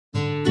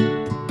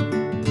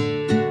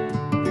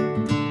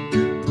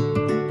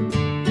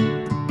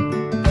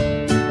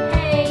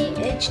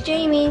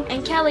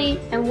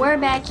Kelly, and we're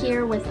back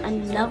here with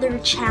another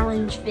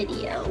challenge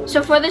video.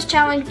 So for this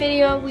challenge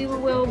video, we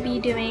will be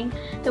doing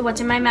the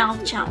What's in My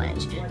Mouth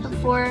challenge.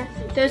 For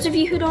those of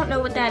you who don't know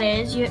what that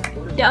is,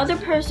 the other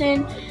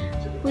person,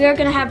 we are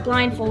gonna have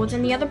blindfolds,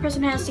 and the other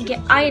person has to get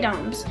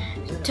items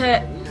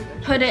to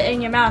put it in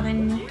your mouth,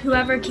 and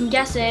whoever can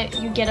guess it,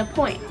 you get a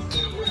point.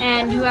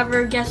 And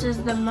whoever guesses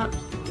the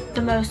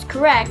most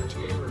correct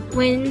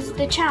wins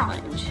the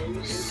challenge.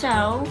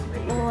 So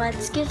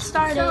let's get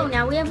started. So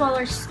now we have all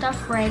our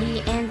stuff ready,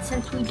 and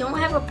since we don't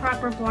have a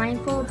proper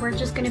blindfold, we're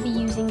just going to be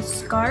using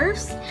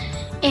scarves,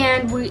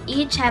 and we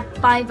each have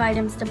 5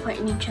 items to put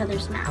in each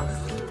other's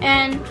mouth.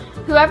 And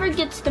whoever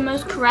gets the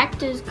most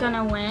correct is going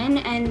to win,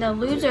 and the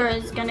loser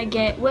is going to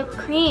get whipped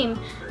cream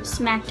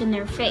smacked in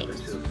their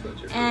face.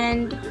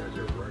 And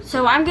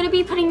so I'm going to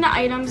be putting the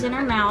items in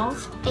our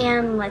mouth,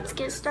 and let's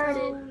get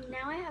started. So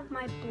now I have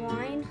my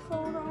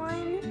blindfold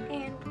on,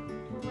 and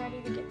we're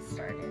ready to get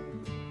started.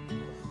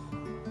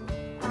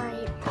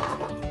 Alright.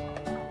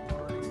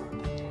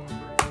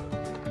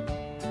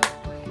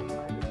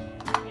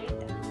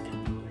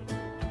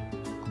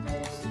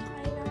 First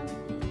item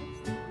is...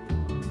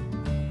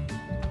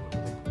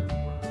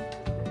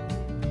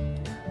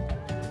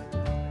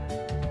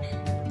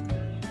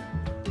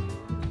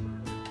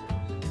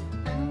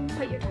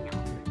 put your tongue out.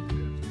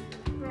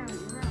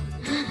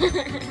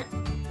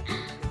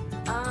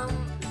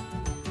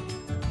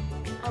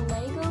 A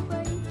Lego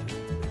buddy?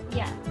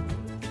 Yeah.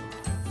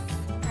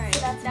 Alright,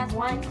 so that's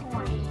 1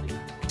 point.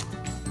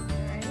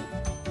 Alright.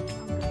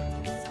 I'm gonna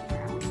put this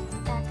somewhere else.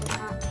 That does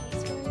not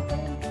taste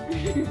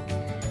really good.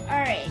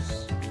 Alright.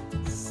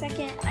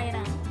 Second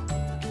item.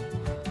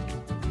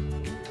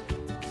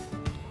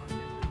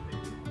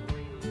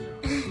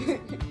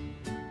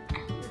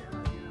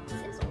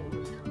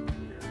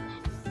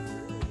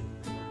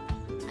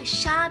 A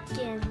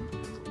shotgun.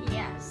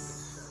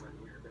 Yes.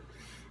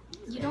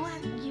 You don't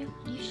have you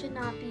should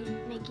not be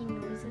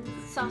making noises.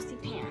 Saucy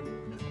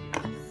pan.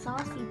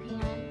 Saucy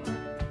pan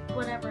or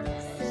whatever.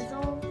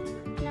 Sizzle?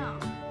 No.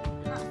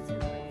 Not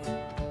sizzle.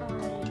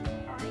 Alright,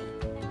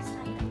 next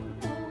item.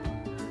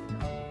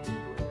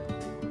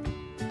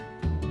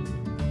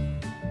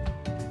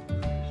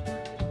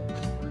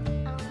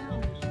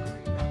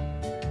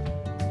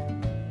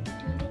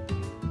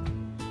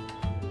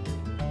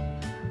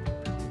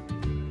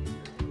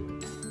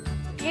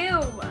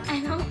 Ew, I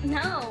don't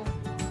know.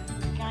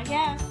 Gotta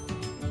guess.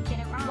 If you get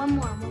it wrong. One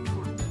more.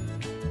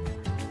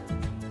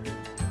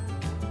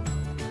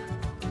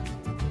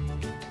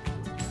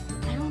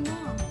 I don't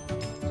know.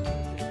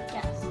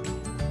 Guess.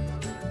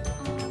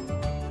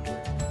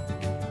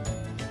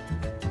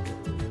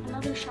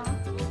 Another shot?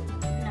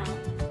 No.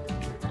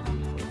 I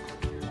don't know.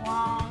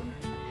 Wrong.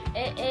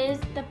 It is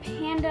the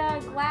panda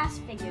glass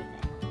figure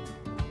thing.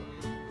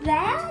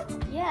 That?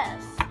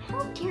 Yes.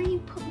 How dare you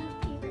put my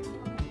favorite one?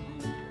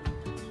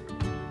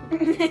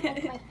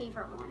 That's my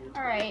favorite one.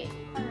 Alright.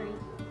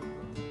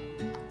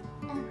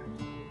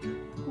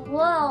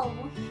 Whoa.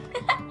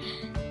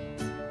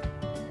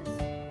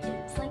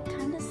 It's like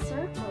kind of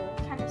circle.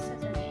 Kind of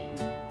says her name.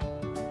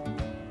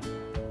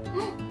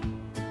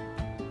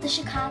 The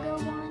Chicago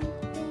one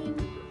thing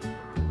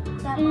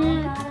that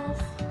Mom got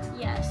us.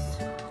 Yes.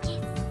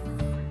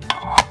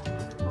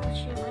 Oh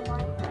shoot, I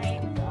want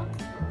right.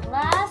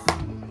 Last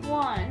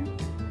one.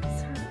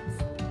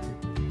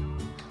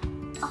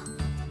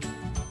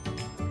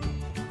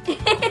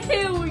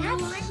 Ew,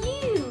 that's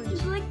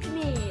huge. You licked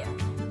me.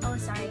 Oh,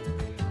 sorry.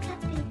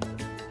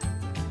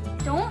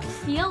 Don't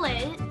feel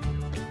it,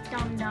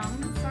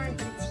 dum-dum. Sorry,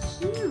 but it's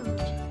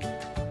huge.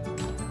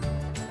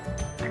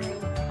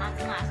 Alright,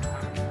 that's the last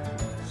one.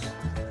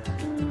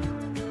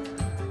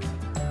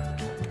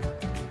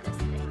 This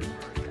thing.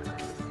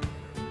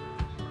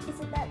 Is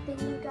it that thing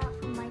you got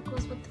from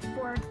Michael's with the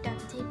 4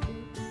 duct tape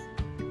loops?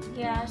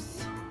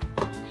 Yes.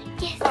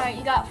 Yes. Alright,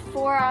 you got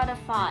 4 out of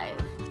 5.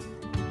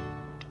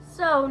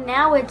 So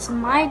now it's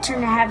my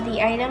turn to have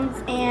the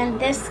items, and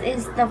this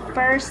is the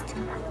first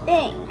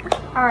thing.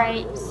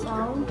 Alright,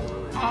 so...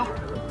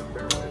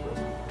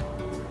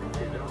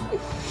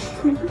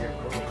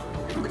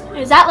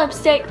 Is that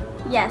lipstick?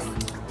 Yes.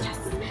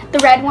 The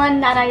red one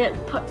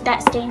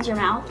that stains your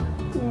mouth?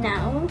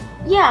 No.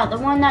 Yeah, the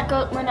one that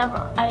goes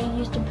whenever I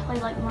used to play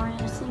like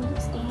Mario Sting.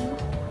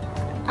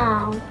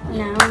 Oh,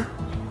 no.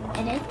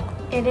 It is?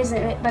 It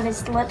isn't, but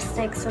it's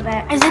lipstick, so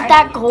that... Is it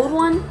that gold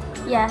one?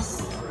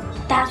 Yes.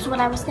 That's what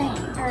I was saying.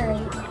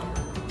 Alright.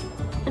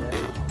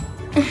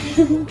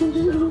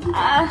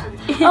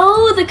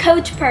 Oh, the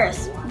Coach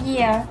purse.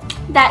 Yeah.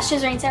 That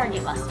Shizra and Sarah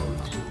gave us.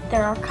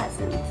 They're our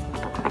cousins.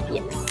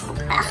 Yes.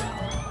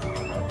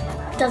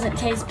 Does it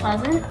taste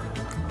pleasant?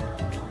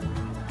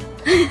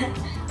 Ew!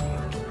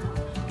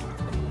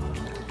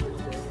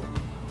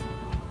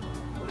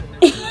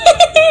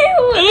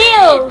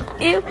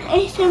 Ew!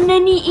 It's so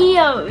many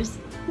eels.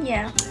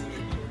 Yeah.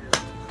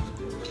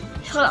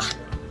 Ugh.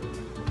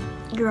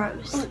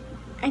 Gross.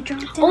 I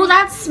dropped it. Oh,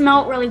 that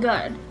smelled really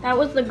good. That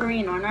was the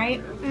green one,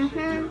 right?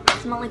 Mm-hmm.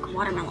 It smelled like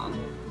watermelon.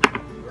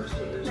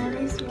 That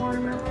is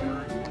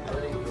watermelon.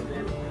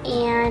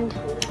 And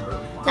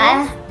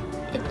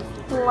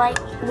It's like,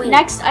 wait.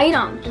 Next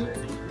item.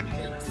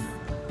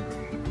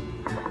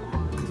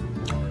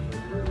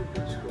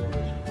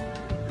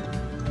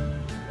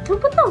 Don't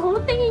put the whole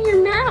thing in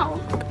your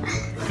mouth.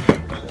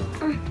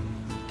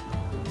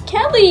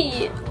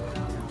 Kelly,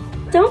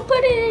 don't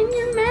put it in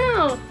your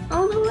mouth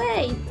all the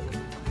way.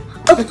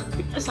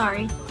 Oh,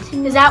 sorry.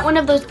 Is that one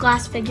of those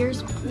glass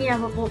figures? Yeah,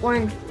 but what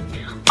one?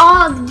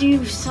 Oh,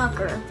 you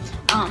sucker.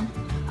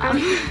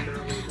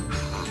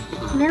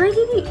 Never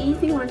give you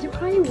easy ones. You're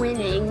probably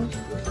winning.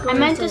 I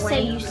meant to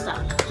say you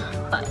suck.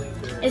 But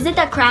is it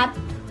that crab?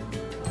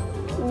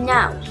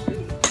 No,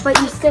 but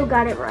you still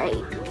got it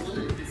right.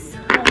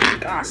 Oh my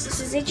gosh, this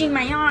is itching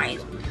my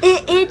eyes.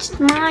 It itched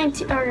mine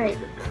too. All right.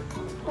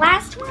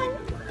 Last one.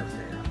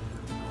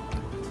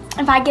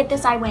 If I get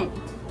this, I win.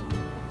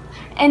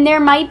 And there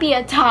might be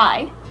a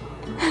tie.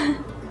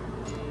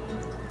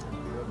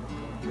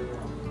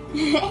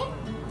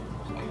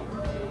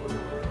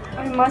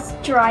 I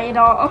must dry it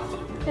off.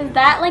 Is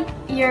that like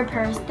your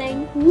purse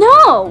thing?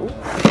 No.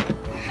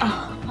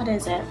 Oh, what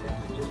is it?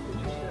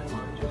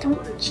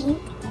 Don't cheat.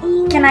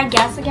 Can I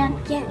guess again?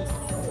 Yes.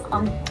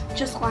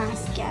 Just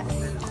last guess.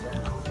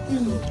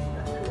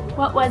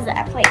 What was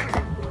that? Wait.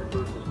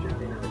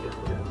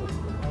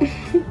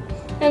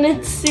 And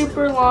it's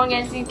super long,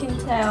 as you can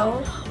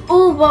tell.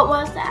 Oh, what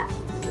was that?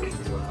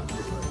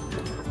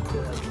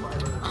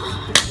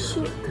 Oh,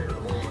 shoot.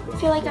 I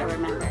feel like I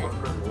remember it.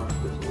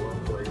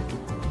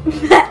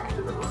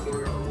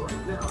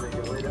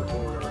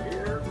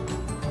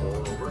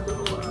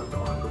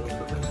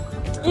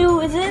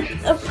 Ew, is it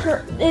a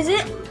is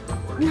it?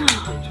 No.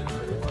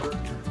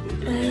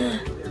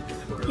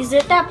 Is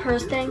it that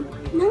purse thing?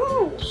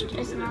 No.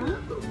 It's not.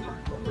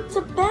 It's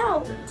a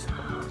belt.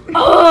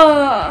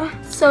 Oh,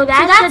 so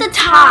that's a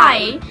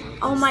tie.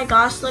 Oh my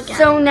gosh, look at it.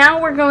 So now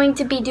we're going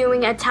to be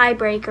doing a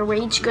tiebreaker.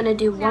 We're each going to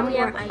do one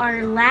more.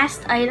 Our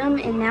last item,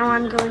 and now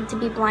I'm going to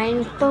be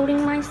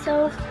blindfolding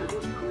myself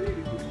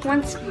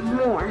once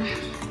more.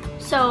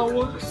 So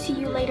we'll see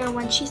you later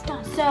when she's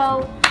done.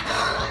 So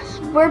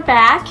we're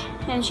back,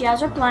 and she has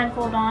her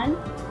blindfold on.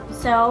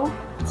 So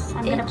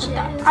I'm going to put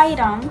the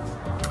item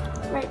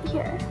right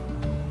here.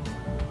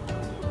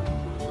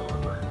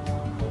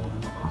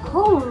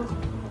 Oh.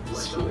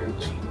 It's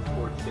huge.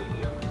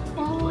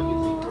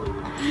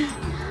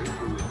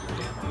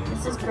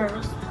 This is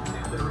gross.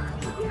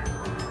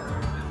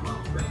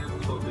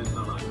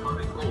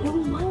 I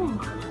don't know.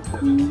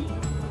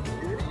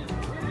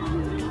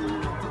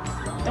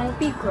 Don't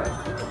be gross.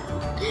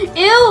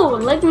 Ew!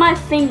 Lick my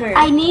finger.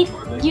 I need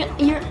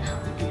you're.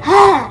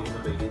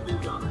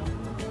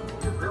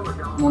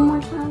 One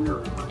more time.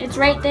 It's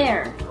right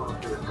there.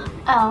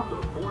 Oh.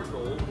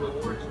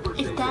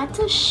 If that's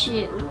a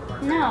shoe.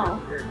 No.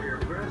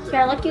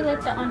 Here, I'll let you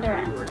lick the under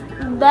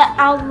end. But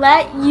I'll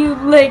let you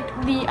lick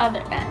the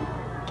other end.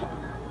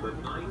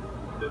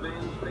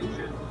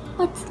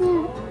 What's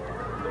that?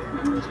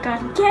 You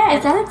gotta guess.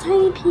 Is that a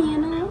tiny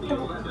piano?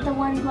 The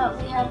one that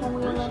we had when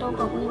we were little,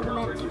 but we were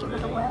meant to give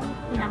it away?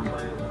 No.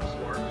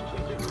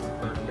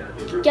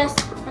 Guess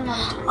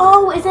another time.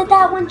 Oh, is it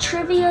that one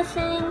trivia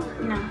thing?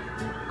 No.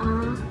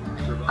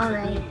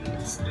 Alright.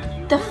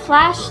 The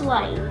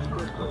flashlight.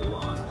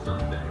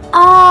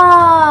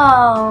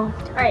 Oh.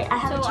 Alright,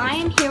 so I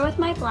am here with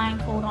my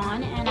blindfold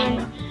on, and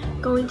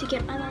I'm going to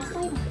get my last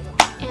item.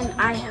 And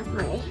I have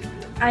my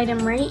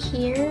item right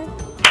here.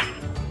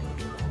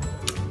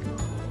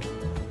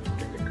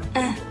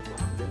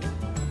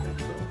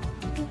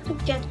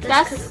 Get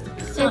this.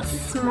 It's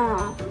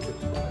small.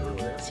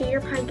 So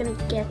you're probably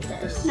gonna get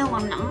this. No,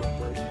 I'm not.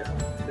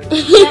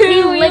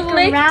 you lick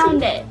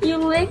around it. You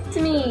licked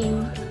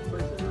me.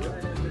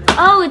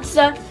 Oh, it's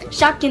the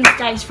Shopkins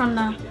dice from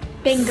the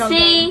bingo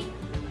game.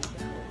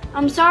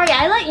 I'm sorry,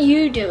 I let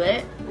you do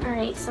it.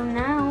 Alright, so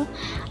now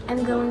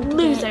I'm going to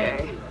Loser.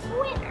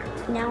 Winner.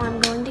 Now I'm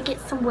going to get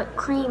some whipped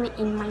cream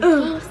in my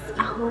face.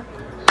 I hope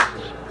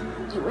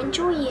you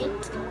enjoy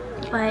it.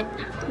 But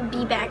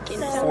be back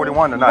in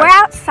 41 tonight. We're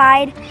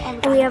outside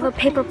and we have a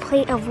paper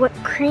plate of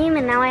whipped cream,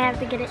 and now I have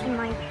to get it in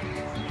my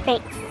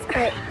face.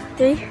 Alright,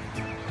 3.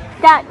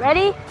 Dad,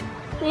 ready?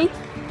 3,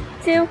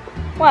 2,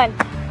 1.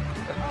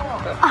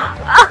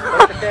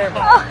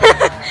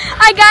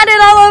 I got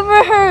it all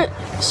over her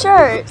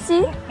shirt.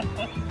 See?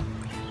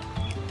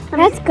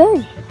 That's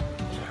good.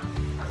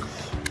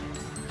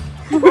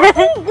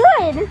 That's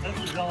good.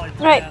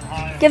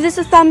 Alright, give this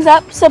a thumbs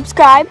up,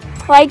 subscribe,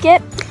 like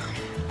it.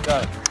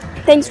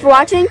 Thanks for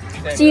watching.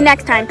 See you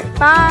next time.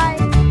 Bye.